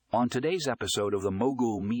On today's episode of the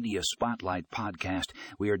Mogul Media Spotlight podcast,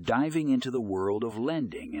 we are diving into the world of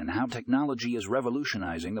lending and how technology is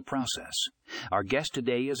revolutionizing the process. Our guest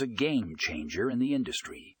today is a game changer in the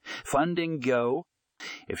industry. Fundingo.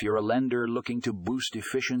 If you're a lender looking to boost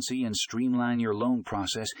efficiency and streamline your loan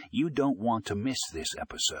process, you don't want to miss this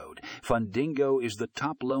episode. Fundingo is the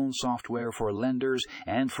top loan software for lenders,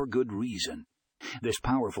 and for good reason. This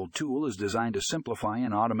powerful tool is designed to simplify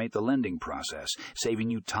and automate the lending process, saving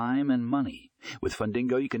you time and money. With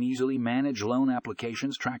Fundingo, you can easily manage loan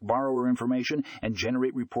applications, track borrower information, and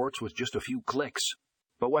generate reports with just a few clicks.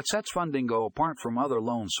 But what sets Fundingo apart from other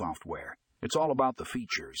loan software? It's all about the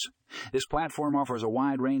features. This platform offers a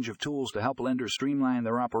wide range of tools to help lenders streamline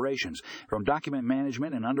their operations. From document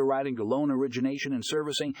management and underwriting to loan origination and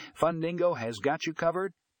servicing, Fundingo has got you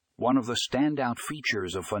covered. One of the standout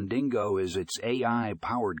features of Fundingo is its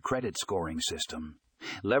AI-powered credit scoring system.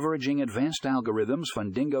 Leveraging advanced algorithms,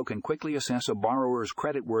 Fundingo can quickly assess a borrower's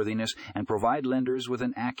creditworthiness and provide lenders with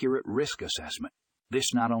an accurate risk assessment.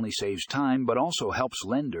 This not only saves time, but also helps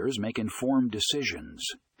lenders make informed decisions.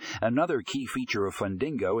 Another key feature of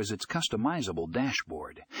Fundingo is its customizable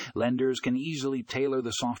dashboard. Lenders can easily tailor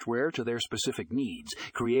the software to their specific needs,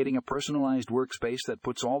 creating a personalized workspace that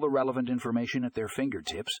puts all the relevant information at their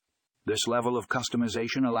fingertips. This level of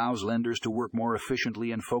customization allows lenders to work more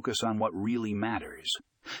efficiently and focus on what really matters: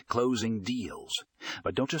 closing deals.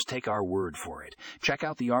 But don't just take our word for it. Check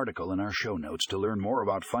out the article in our show notes to learn more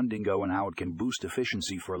about Fundingo and how it can boost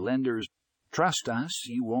efficiency for lenders. Trust us,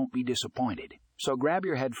 you won't be disappointed. So grab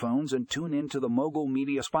your headphones and tune in to the Mogul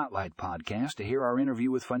Media Spotlight podcast to hear our interview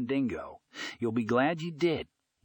with Fundingo. You'll be glad you did.